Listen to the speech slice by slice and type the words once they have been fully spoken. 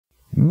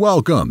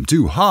Welcome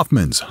to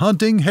Hoffman's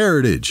Hunting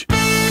Heritage. From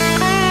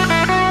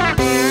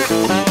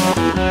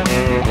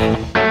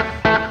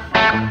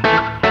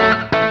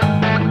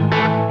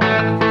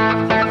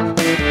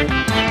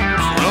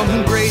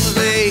Great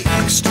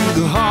Lakes to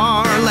the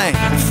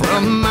Heartland,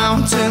 from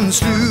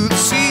mountains to the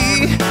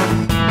sea,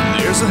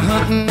 there's a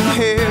hunting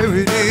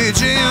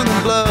heritage in the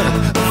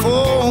blood of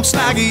folks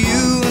like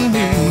you and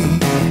me.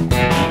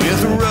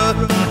 With rut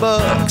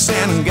bucks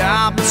and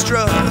goblin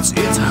struts,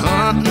 it's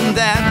hunting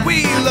that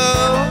we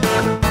love.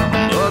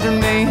 Mother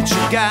Nature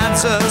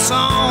guides us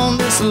on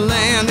this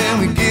land,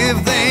 and we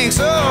give thanks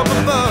up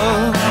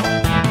above.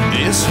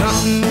 This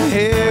hunting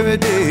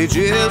heritage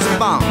is a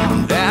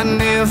bond that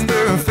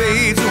never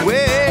fades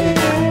away.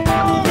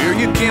 We're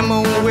your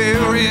camo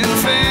wearing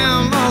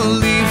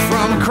family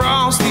from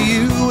across the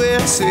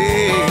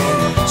USA.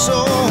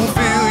 So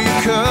fill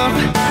your cup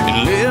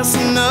and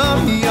listen up,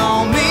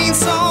 y'all mean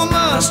so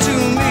much to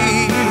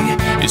me.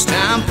 It's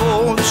time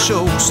for the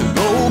show, so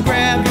go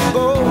grab your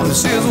bow.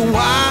 This is a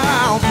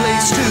wild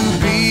place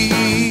to be.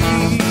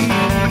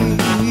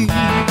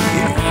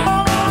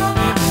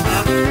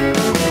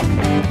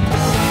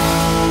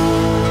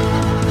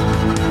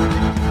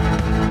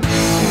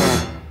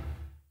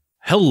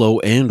 Hello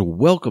and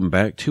welcome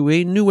back to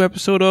a new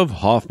episode of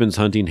Hoffman's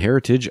Hunting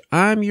Heritage.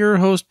 I'm your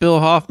host, Bill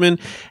Hoffman,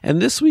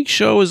 and this week's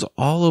show is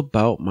all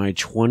about my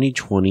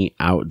 2020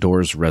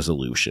 outdoors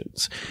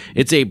resolutions.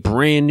 It's a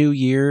brand new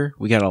year.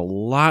 We got a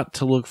lot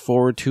to look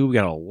forward to. We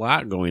got a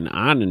lot going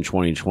on in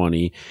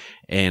 2020,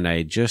 and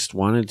I just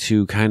wanted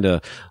to kind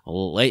of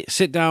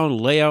sit down,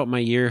 lay out my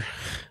year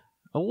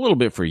a little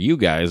bit for you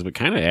guys, but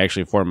kind of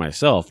actually for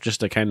myself,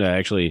 just to kind of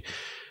actually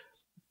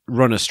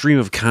run a stream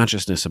of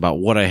consciousness about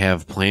what I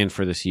have planned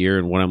for this year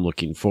and what I'm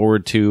looking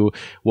forward to,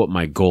 what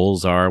my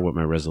goals are, what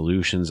my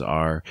resolutions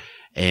are.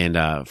 And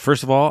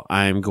first of all,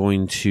 I'm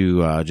going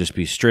to just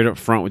be straight up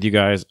front with you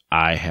guys.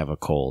 I have a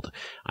cold.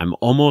 I'm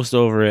almost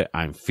over it.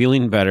 I'm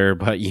feeling better,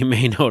 but you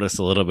may notice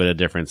a little bit of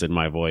difference in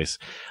my voice.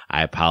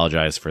 I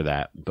apologize for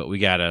that, but we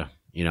gotta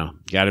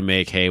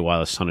make hay while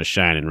the sun is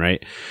shining,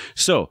 right?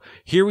 So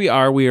here we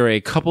are. We are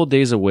a couple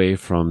days away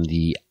from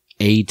the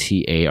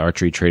ATA,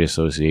 Archery Trade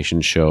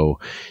Association show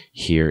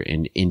here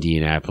in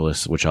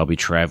Indianapolis, which I'll be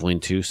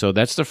traveling to. So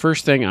that's the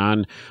first thing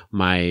on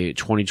my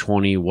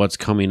 2020 what's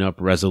coming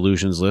up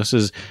resolutions list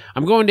is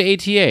I'm going to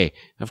ATA.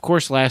 Of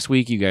course, last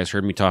week you guys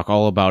heard me talk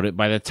all about it.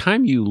 By the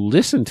time you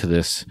listen to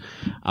this,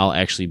 I'll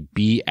actually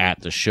be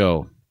at the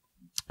show.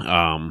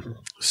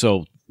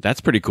 So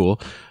that's pretty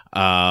cool.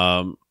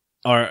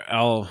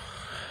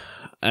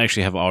 I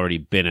actually have already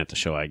been at the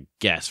show, I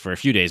guess, for a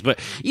few days. But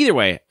either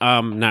way,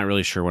 I'm not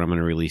really sure when I'm going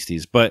to release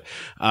these. But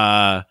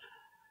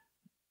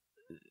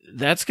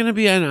that's going to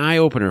be an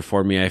eye-opener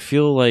for me. I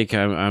feel like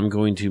I'm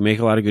going to make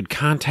a lot of good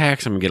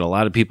contacts. I'm going to get a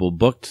lot of people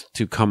booked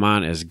to come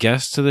on as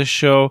guests to this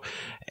show.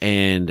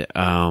 And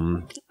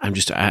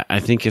I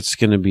think it's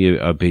going to be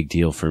a big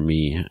deal for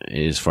me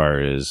as far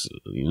as,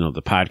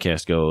 the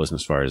podcast goes and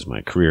as far as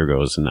my career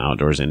goes in the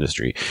outdoors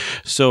industry.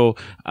 So,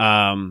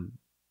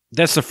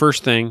 that's the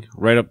first thing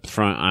right up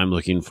front I'm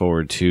looking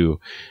forward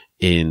to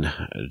in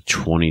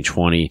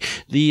 2020.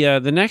 The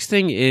next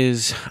thing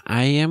is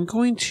I am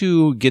going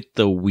to get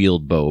the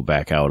wheeled bow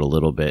back out a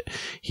little bit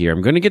here.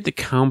 I'm going to get the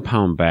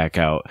compound back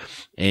out.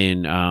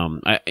 And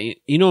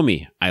you know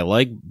me, I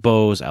like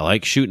bows. I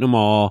like shooting them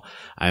all.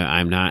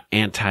 I'm not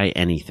anti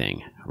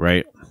anything,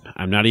 right?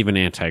 I'm not even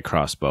anti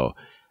crossbow.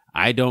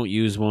 I don't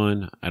use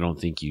one. I don't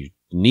think you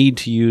need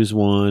to use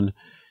one.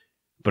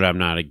 But I'm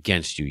not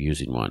against you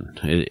using one,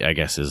 I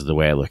guess is the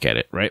way I look at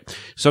it, right?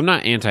 So I'm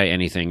not anti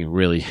anything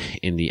really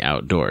in the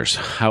outdoors.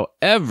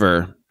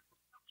 However,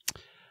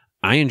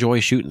 I enjoy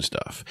shooting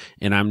stuff,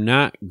 and I'm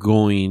not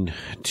going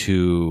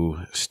to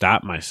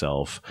stop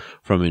myself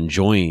from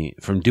doing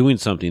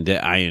something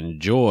that I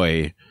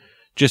enjoy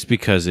just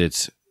because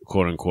it's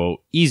quote unquote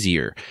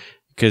easier,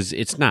 because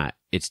it's not.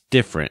 It's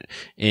different.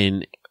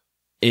 And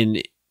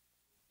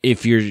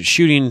if you're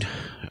shooting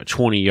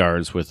 20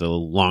 yards with a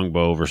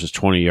longbow versus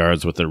 20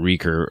 yards with a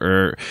reeker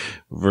or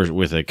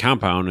with a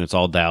compound, and it's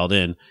all dialed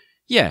in.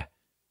 Yeah,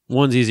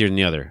 one's easier than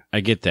the other.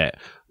 I get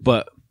that.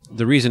 But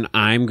the reason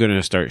I'm going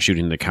to start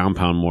shooting the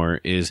compound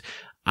more is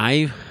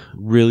I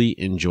really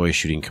enjoy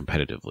shooting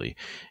competitively.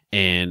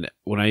 And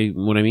what I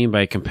mean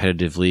by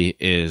competitively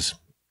is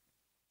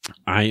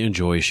I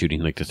enjoy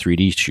shooting like the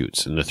 3D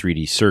shoots and the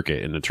 3D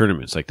circuit and the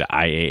tournaments like the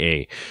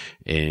IAA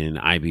and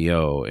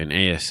IBO and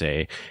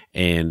ASA.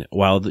 And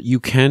while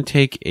you can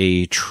take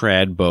a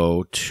trad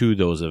bow to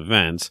those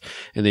events,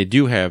 and they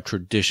do have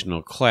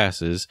traditional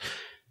classes,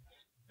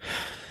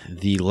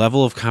 the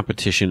level of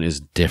competition is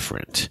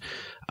different.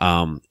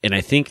 And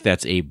I think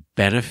that's a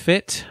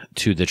benefit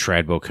to the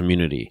trad bow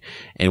community.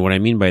 And what I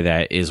mean by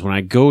that is when I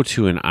go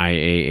to an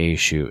IAA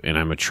shoot and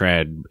I'm a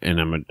trad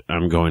and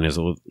I'm going as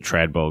a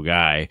trad bow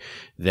guy,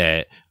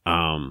 that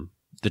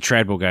the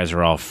trad bow guys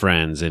are all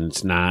friends, and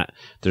it's not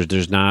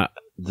there's not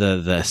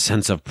the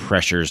sense of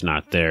pressure is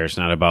not there. It's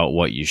not about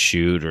what you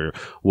shoot or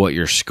what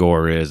your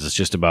score is. It's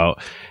just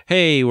about,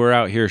 hey, we're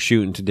out here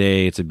shooting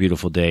today. It's a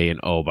beautiful day. And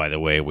oh, by the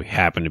way, we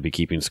happen to be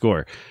keeping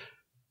score.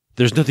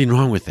 There's nothing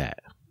wrong with that.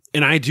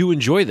 And I do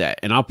enjoy that.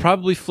 And I'll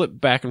probably flip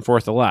back and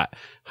forth a lot.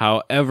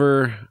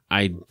 However,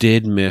 I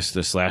did miss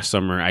this last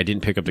summer. I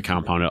didn't pick up the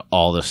compound at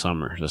all this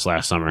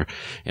last summer.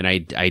 And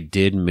I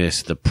did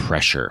miss the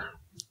pressure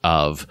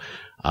of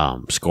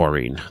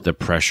scoring, the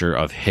pressure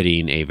of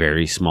hitting a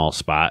very small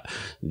spot,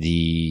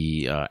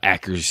 the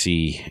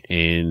accuracy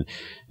and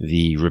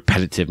the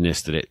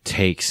repetitiveness that it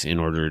takes in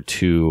order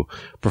to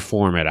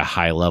perform at a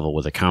high level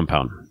with a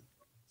compound.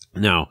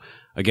 Now,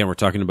 again, we're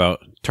talking about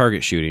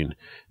target shooting,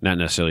 not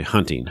necessarily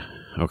hunting.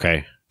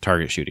 Okay.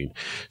 Target shooting.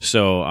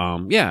 So,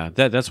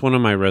 that's one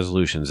of my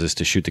resolutions is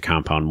to shoot the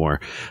compound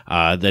more.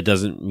 That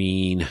doesn't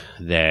mean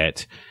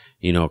that,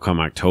 come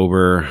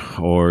October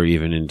or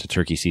even into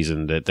turkey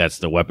season, that's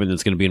the weapon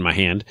that's going to be in my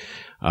hand.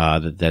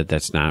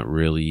 That's not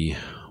really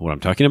what I'm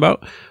talking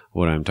about.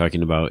 What I'm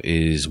talking about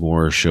is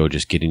more so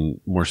getting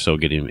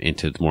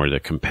into more of the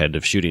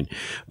competitive shooting.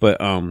 But,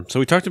 so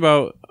we talked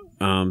about,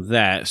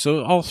 that.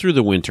 So all through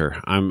the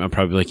winter, I'm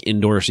probably like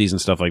indoor season,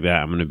 stuff like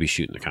that. I'm going to be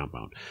shooting the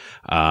compound.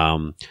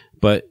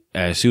 But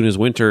as soon as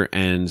winter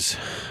ends,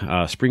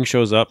 spring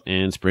shows up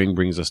and spring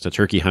brings us to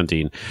turkey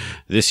hunting.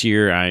 This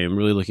year, I am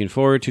really looking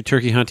forward to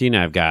turkey hunting.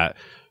 I've got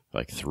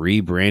like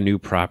 3 brand new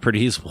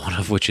properties, one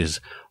of which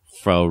is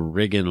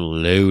friggin'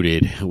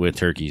 loaded with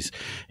turkeys.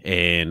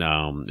 And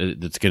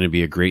it's going to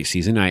be a great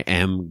season. I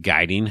am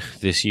guiding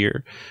this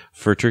year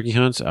for turkey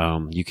hunts.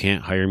 You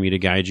can't hire me to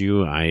guide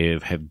you. I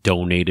have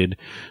donated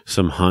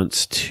some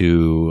hunts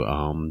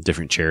to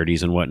different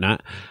charities and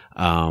whatnot.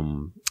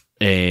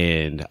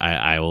 And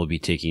I will be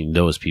taking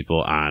those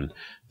people on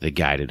the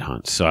guided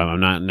hunts. So I'm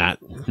not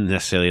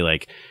necessarily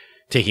like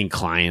taking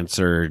clients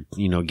or,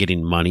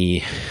 getting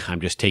money.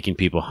 I'm just taking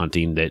people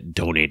hunting that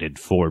donated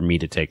for me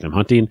to take them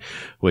hunting,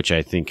 which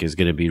I think is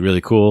going to be really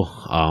cool.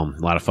 A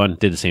lot of fun.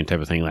 Did the same type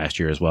of thing last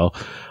year as well.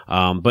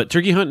 But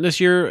turkey hunting this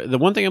year, the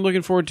one thing I'm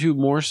looking forward to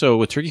more so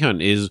with turkey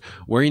hunting is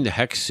wearing the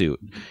hex suit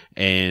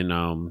and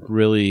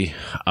really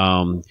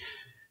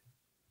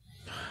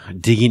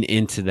digging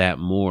into that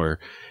more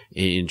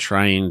in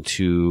trying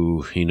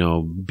to,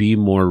 be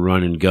more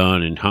run and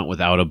gun and hunt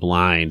without a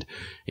blind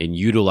and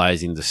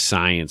utilizing the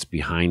science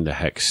behind the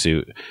hex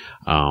suit,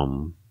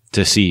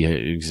 to see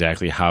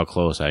exactly how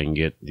close I can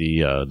get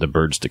the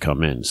birds to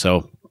come in.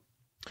 So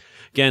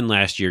again,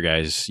 last year,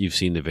 guys, you've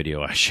seen the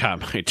video. I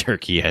shot my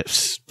turkey at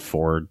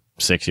 4-6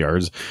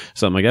 yards,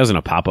 something like that. I was in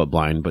a pop-up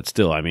blind, but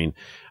still, I can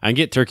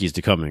get turkeys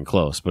to come in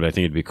close, but I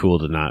think it'd be cool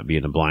to not be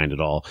in a blind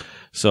at all.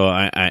 So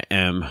I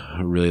am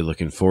really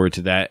looking forward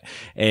to that.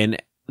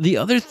 And the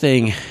other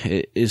thing,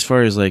 as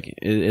far as like,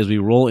 as we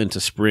roll into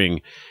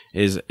spring,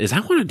 is I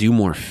want to do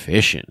more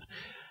fishing.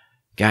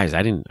 Guys,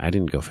 I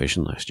didn't go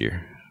fishing last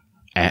year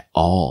at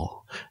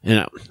all.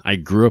 And I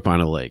grew up on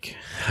a lake.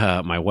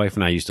 My wife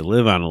and I used to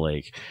live on a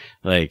lake.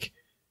 Like,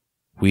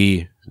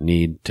 we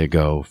need to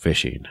go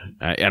fishing.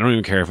 I don't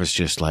even care if it's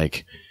just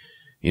like,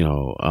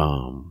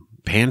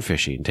 pan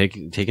fishing,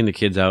 taking the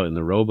kids out in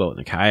the rowboat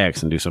and the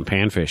kayaks and do some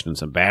pan fishing and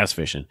some bass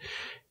fishing.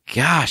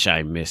 Gosh,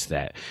 I miss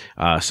that.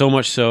 So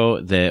much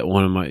so that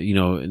one of my,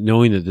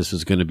 knowing that this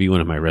was going to be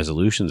one of my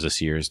resolutions this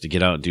year is to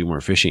get out and do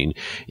more fishing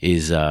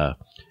is,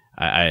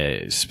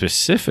 I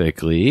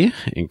specifically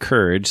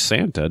encourage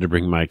Santa to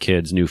bring my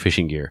kids new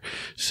fishing gear.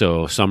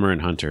 So Summer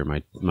and Hunter,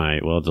 by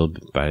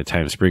the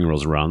time spring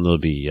rolls around, they'll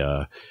be,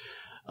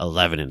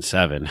 11 and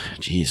 7.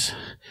 Jeez.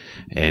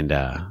 And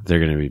they're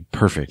going to be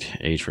perfect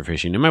age for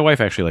fishing. And my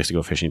wife actually likes to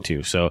go fishing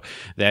too. So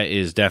that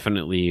is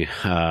definitely,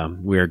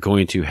 we're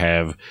going to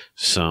have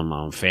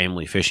some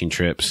family fishing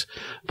trips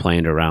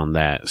planned around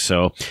that.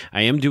 So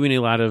I am doing a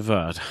lot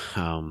of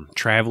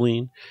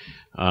traveling,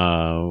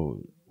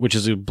 which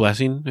is a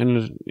blessing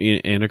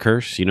and a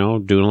curse, doing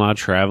a lot of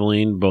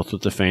traveling, both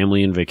with the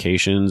family and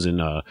vacations and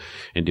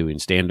doing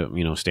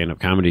stand-up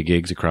comedy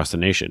gigs across the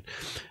nation.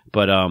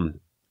 But,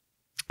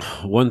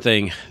 one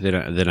thing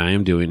that I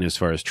am doing as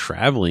far as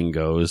traveling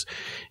goes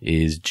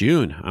is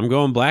June. I'm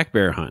going black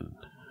bear hunting.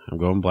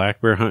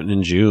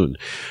 In June.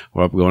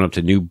 We're going up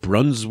to New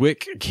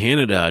Brunswick,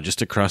 Canada,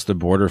 just across the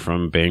border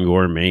from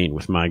Bangor, Maine,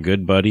 with my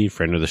good buddy,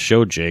 friend of the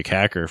show, Jake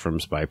Hacker from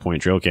Spy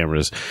Point Trail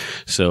Cameras.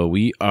 So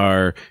we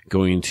are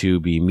going to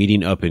be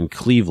meeting up in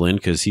Cleveland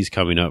because he's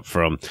coming up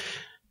from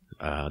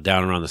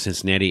down around the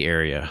Cincinnati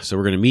area. So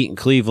we're going to meet in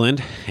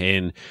Cleveland,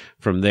 and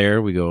from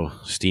there we go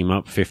steam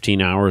up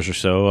 15 hours or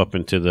so up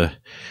into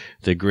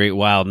the great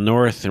wild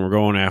north, and we're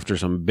going after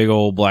some big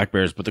old black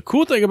bears. But the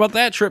cool thing about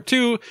that trip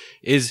too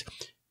is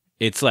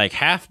it's like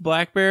half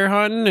black bear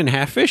hunting and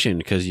half fishing,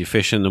 because you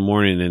fish in the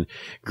morning and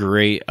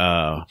great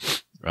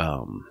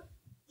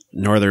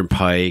northern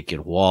pike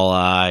and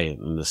walleye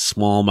and the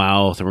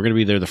smallmouth, and we're going to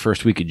be there the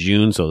first week of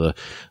June, so the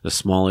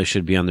smallies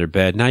should be on their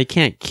bed. Now you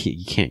can't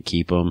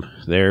keep them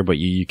there, but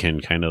you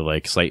can kind of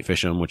like sight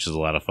fish them, which is a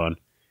lot of fun.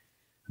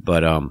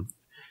 But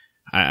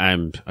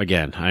I'm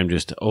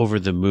just over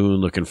the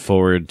moon, looking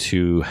forward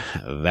to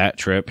that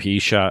trip. He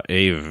shot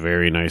a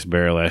very nice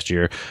bear last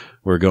year.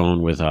 We're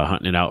going with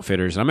Hunting and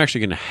Outfitters. I'm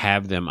actually going to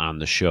have them on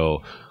the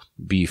show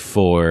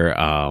before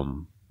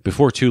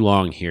too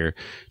long here,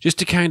 just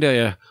to kind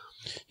of,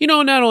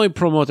 not only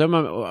promote them.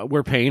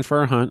 We're paying for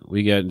our hunt.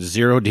 We got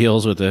zero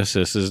deals with this.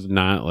 This is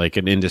not like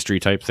an industry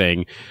type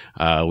thing.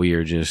 We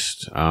are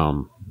just,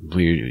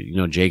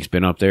 Jake's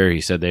been up there.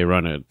 He said they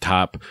run a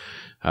top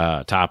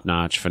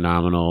notch,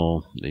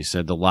 phenomenal. They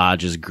said the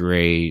lodge is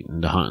great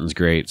and the hunting's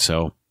great.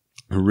 So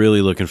we're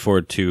really looking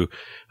forward to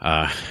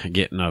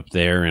getting up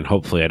there, and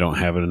hopefully I don't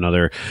have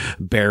another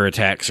bear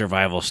attack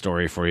survival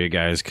story for you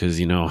guys, because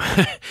I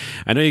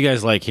know you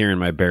guys like hearing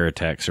my bear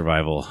attack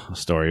survival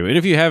story. And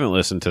if you haven't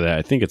listened to that,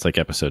 I think it's like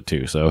episode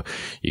 2, so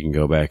you can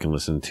go back and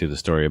listen to the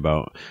story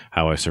about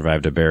how I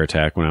survived a bear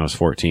attack when I was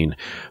 14.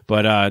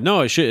 But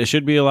no, it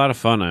should be a lot of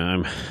fun.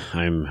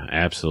 I'm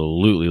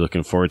absolutely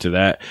looking forward to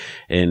that.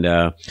 And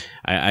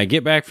I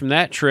get back from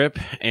that trip,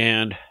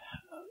 and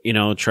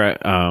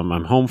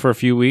I'm home for a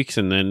few weeks,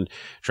 and then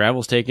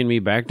travel's taking me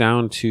back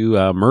down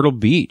to Myrtle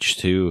Beach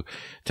to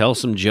tell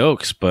some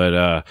jokes.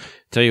 But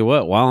tell you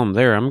what, while I'm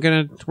there,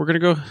 we're gonna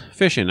go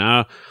fishing.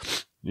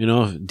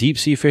 Deep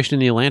sea fishing in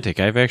the Atlantic.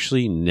 I've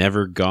actually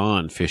never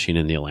gone fishing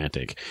in the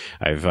Atlantic.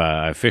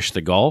 I've fished the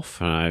Gulf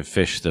and I've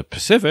fished the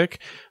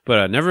Pacific, but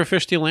I never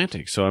fished the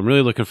Atlantic. So I'm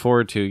really looking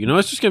forward to.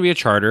 It's just gonna be a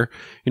charter,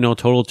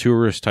 total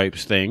tourist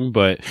types thing,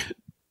 but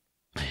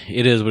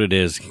it is what it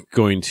is.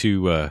 Going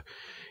to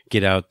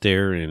get out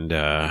there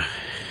and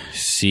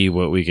see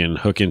what we can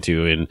hook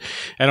into. And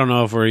I don't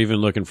know if we're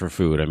even looking for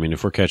food. I mean,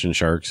 if we're catching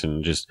sharks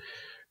and just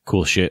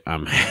cool shit,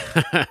 I'm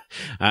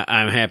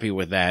I'm happy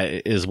with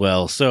that as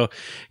well. So,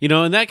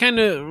 and that kind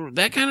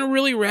of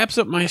really wraps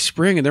up my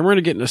spring. And then we're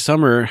going to get into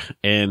summer,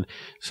 and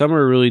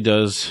summer really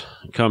does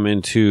come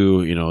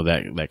into,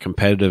 that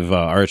competitive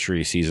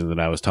archery season that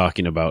I was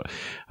talking about,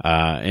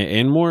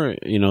 and more,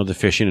 the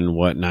fishing and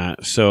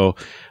whatnot. So,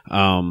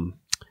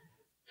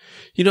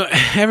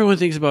 everyone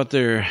thinks about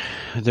their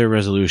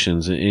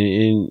resolutions,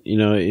 and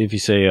if you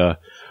say, I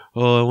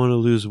want to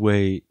lose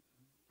weight,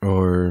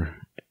 or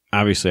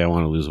obviously I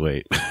want to lose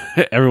weight.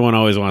 Everyone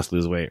always wants to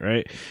lose weight,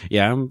 right?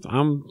 Yeah, I'm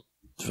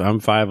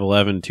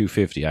 5'11",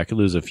 250. I could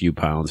lose a few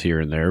pounds here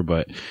and there,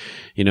 but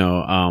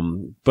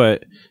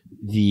but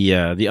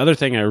the other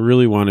thing I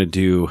really want to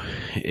do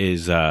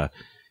is it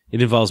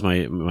involves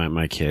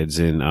my kids,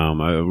 and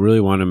I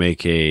really want to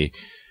make a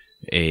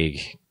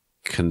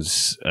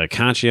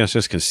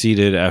conscientious,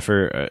 conceited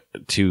effort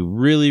to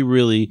really,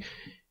 really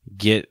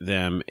get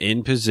them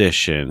in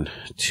position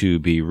to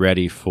be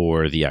ready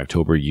for the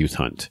October youth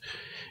hunt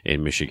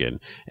in Michigan.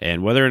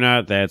 And whether or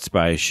not that's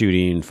by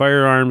shooting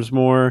firearms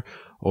more,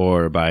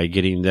 or by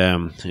getting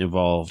them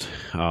involved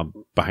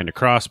behind a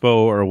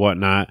crossbow or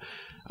whatnot,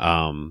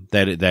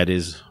 that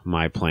is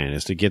my plan,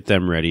 is to get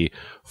them ready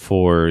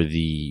for the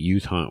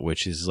youth hunt,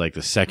 which is like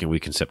the second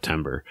week in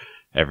September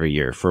every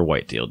year for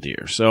white-tailed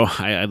deer. So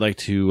I'd like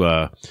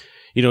to,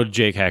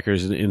 Jake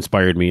Hacker's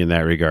inspired me in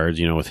that regard,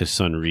 with his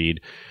son Reed,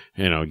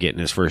 getting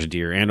his first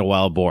deer and a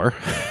wild boar.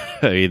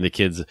 I mean, the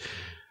kid's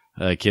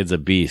a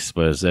beast,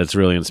 but that's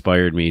really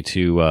inspired me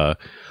to,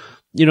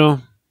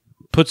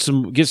 get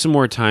some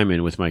more time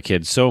in with my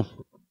kids. So,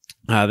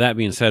 that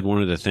being said,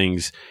 one of the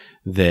things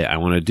that I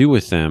want to do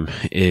with them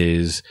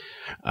is,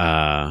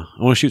 I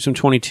want to shoot some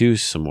 22s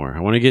some more. I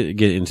want to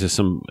get into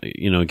some,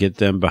 get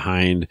them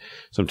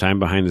some time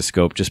behind the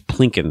scope, just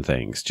plinking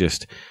things,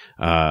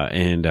 we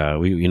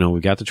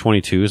got the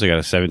 22s. I got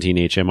a 17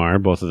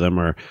 HMR. Both of them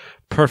are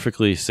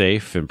perfectly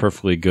safe and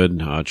perfectly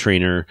good,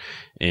 trainer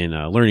in,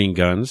 learning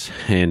guns.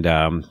 And,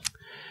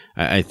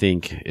 I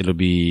think it'll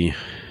be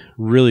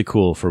really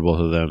cool for both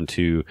of them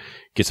to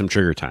get some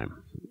trigger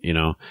time,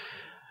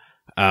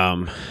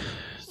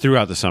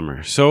 throughout the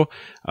summer. So,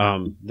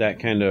 that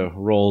kind of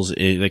rolls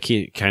in,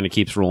 kind of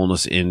keeps rolling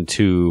us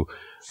into,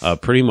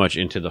 pretty much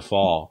into the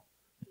fall.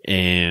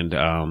 And,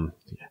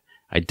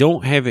 I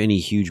don't have any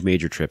huge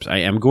major trips. I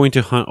am going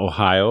to hunt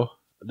Ohio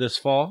this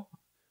fall.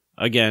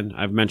 Again,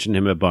 I've mentioned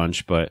him a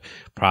bunch, but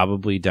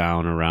probably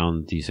down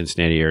around the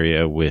Cincinnati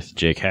area with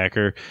Jake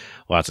Hacker.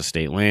 Lots of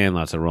state land,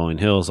 lots of rolling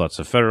hills, lots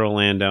of federal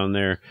land down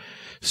there.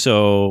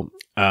 So,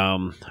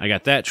 I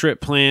got that trip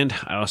planned.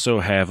 I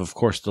also have, of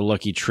course, the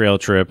Lucky Trail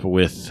trip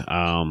with,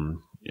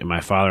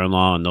 my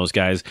father-in-law and those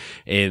guys.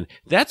 And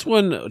that's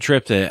one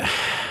trip that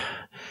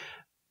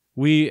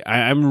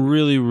I'm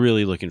really,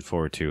 really looking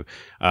forward to.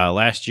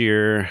 Last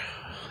year,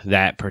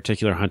 that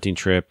particular hunting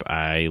trip,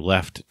 I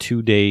left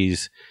 2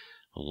 days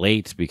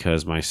late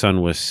because my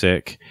son was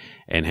sick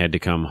and had to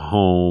come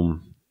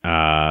home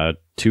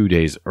 2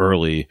 days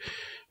early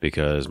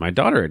because my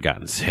daughter had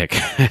gotten sick.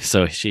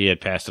 So she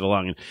had passed it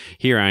along, and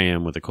here I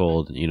am with a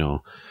cold,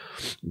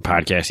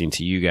 podcasting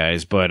to you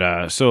guys.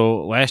 But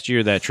so last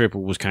year that trip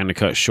was kind of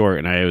cut short,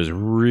 and I was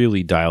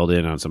really dialed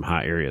in on some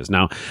hot areas.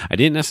 Now, I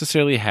didn't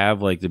necessarily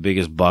have like the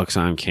biggest bucks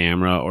on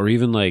camera or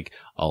even like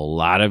a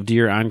lot of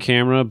deer on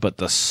camera, but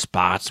the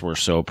spots were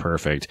so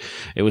perfect.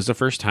 It was the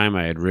first time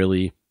I had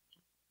really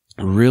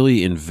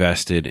really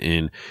invested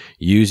in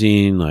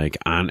using like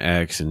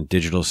OnX and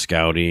digital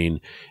scouting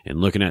and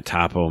looking at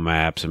topo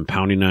maps and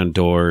pounding on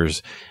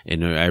doors.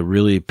 And I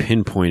really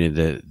pinpointed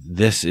that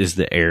this is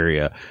the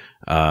area.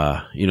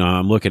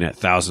 I'm looking at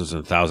thousands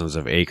and thousands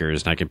of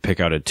acres, and I can pick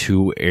out a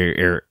 2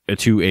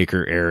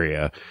 acre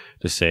area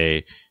to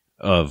say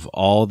of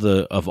all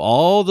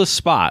the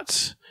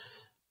spots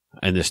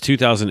in this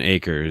 2,000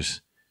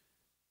 acres,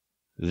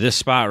 this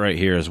spot right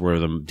here is where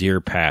the deer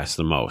pass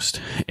the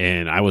most.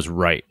 And I was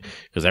right,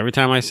 because every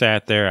time I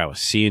sat there, I was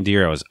seeing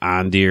deer, I was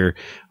on deer.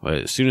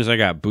 As soon as I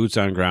got boots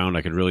on ground,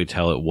 I could really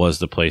tell it was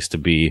the place to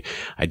be.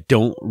 I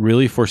don't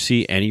really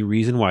foresee any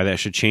reason why that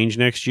should change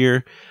next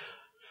year.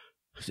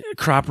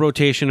 Crop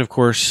rotation, of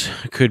course,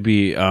 could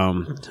be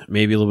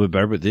maybe a little bit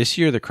better, but this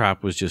year the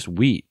crop was just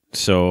wheat.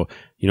 So,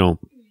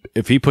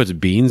 if he puts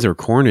beans or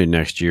corn in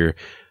next year,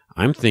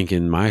 I'm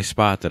thinking my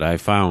spot that I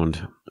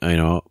found,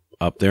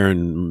 up there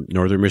in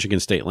northern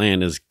Michigan state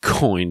land is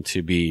going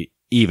to be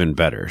even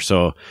better.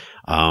 So,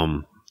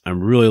 I'm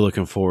really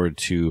looking forward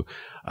to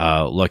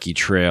Lucky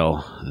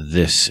Trail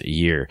this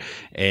year.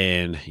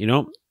 And,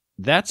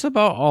 that's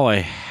about all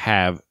I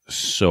have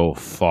so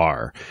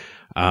far.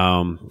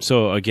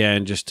 So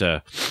again, just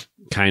to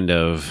kind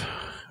of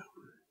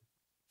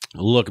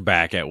look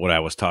back at what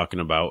I was talking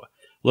about,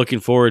 looking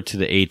forward to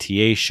the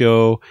ATA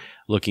show,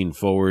 looking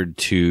forward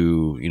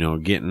to,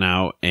 getting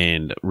out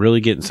and really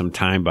getting some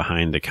time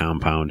behind the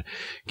compound,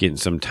 getting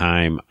some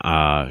time,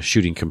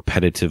 shooting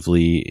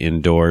competitively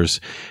indoors.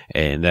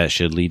 And that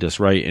should lead us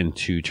right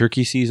into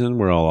turkey season,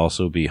 where I'll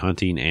also be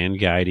hunting and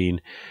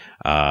guiding.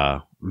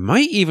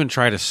 Might even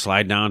try to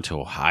slide down to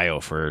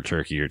Ohio for a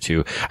turkey or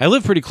two. I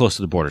live pretty close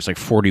to the border. It's like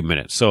 40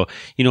 minutes. So,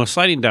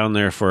 sliding down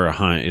there for a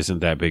hunt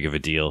isn't that big of a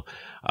deal.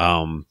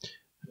 And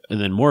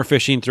then more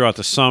fishing throughout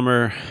the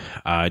summer.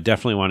 I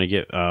definitely want to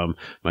get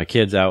my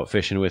kids out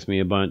fishing with me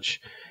a bunch.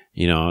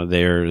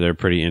 They're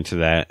pretty into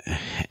that.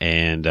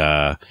 And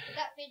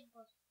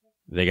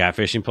they got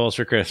fishing poles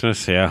for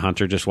Christmas. Yeah,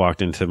 Hunter just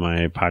walked into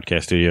my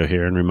podcast studio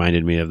here and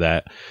reminded me of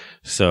that.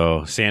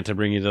 So, Santa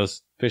bring you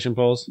those fishing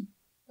poles?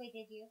 Wait,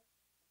 did you?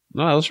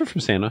 No, those were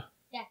from Santa.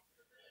 Yeah.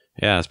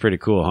 Yeah, it's pretty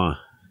cool, huh?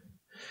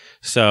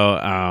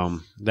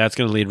 So that's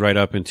going to lead right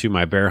up into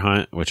my bear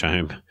hunt, which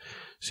I'm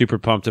super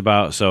pumped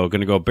about. So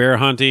going to go bear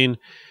hunting,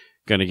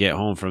 going to get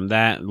home from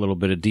that, a little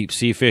bit of deep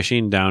sea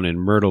fishing down in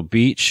Myrtle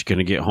Beach, going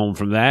to get home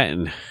from that.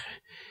 And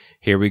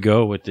here we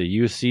go with the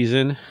youth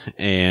season.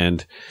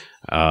 And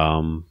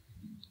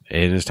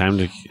it's time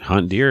to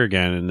hunt deer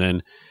again. And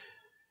then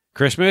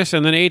Christmas,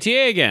 and then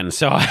ATA again.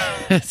 So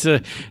it's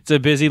a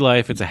busy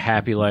life. It's a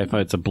happy life.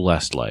 It's a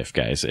blessed life,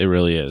 guys. It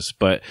really is.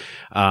 But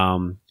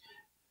gonna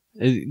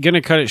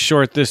cut it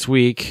short this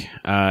week.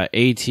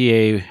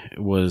 ATA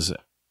was,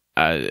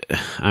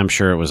 I'm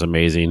sure it was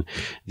amazing.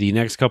 The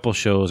next couple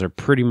shows are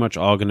pretty much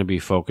all going to be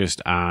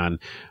focused on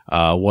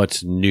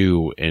what's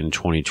new in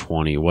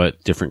 2020,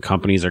 what different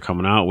companies are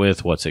coming out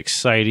with, what's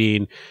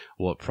exciting,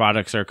 what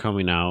products are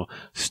coming out,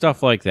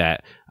 stuff like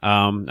that.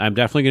 I'm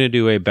definitely going to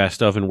do a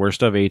best of and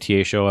worst of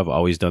ATA show. I've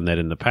always done that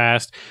in the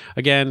past.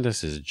 Again,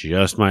 this is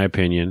just my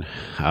opinion.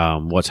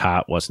 What's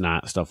hot, what's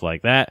not, stuff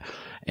like that.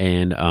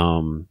 And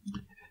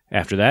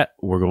after that,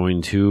 we're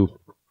going to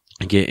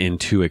get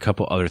into a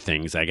couple other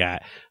things. I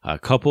got a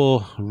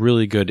couple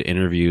really good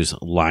interviews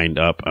lined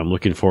up. I'm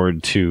looking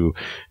forward to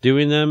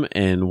doing them.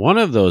 And one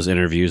of those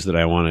interviews that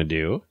I want to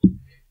do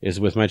is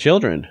with my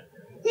children.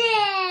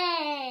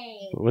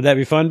 Yay! Would that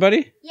be fun,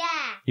 buddy? Yeah.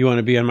 You want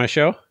to be on my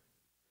show?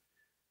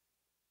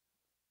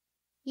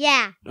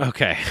 Yeah.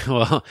 Okay.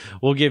 Well,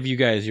 we'll give you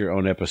guys your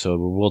own episode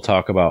where we'll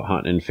talk about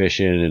hunting and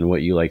fishing and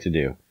what you like to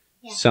do.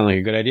 Yeah. Sound like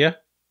a good idea?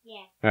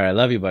 Yeah. All right.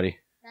 Love you, buddy.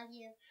 Love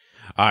you.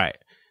 All right.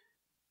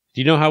 Do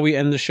you know how we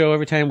end the show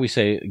every time? We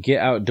say, get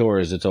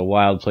outdoors. It's a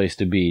wild place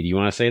to be. Do you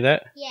want to say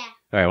that? Yeah.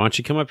 All right. Why don't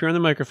you come up here on the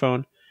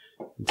microphone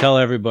and tell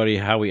everybody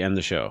how we end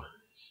the show?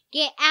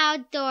 Get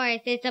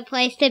outdoors. It's a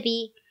place to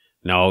be.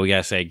 No, we got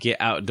to say,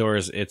 get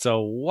outdoors. It's a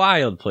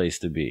wild place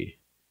to be.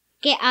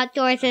 Get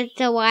outdoors.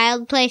 It's a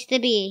wild place to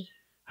be.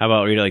 How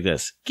about read it like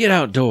this? Get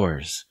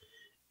outdoors.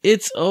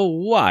 It's a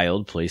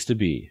wild place to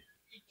be.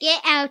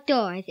 Get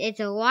outdoors. It's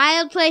a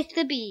wild place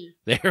to be.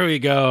 There we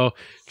go.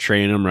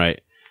 Training them right.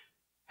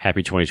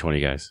 Happy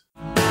 2020, guys.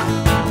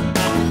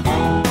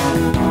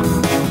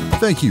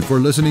 Thank you for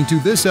listening to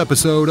this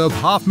episode of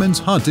Hoffman's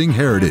Hunting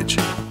Heritage.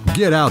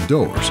 Get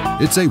outdoors.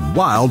 It's a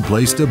wild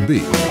place to be.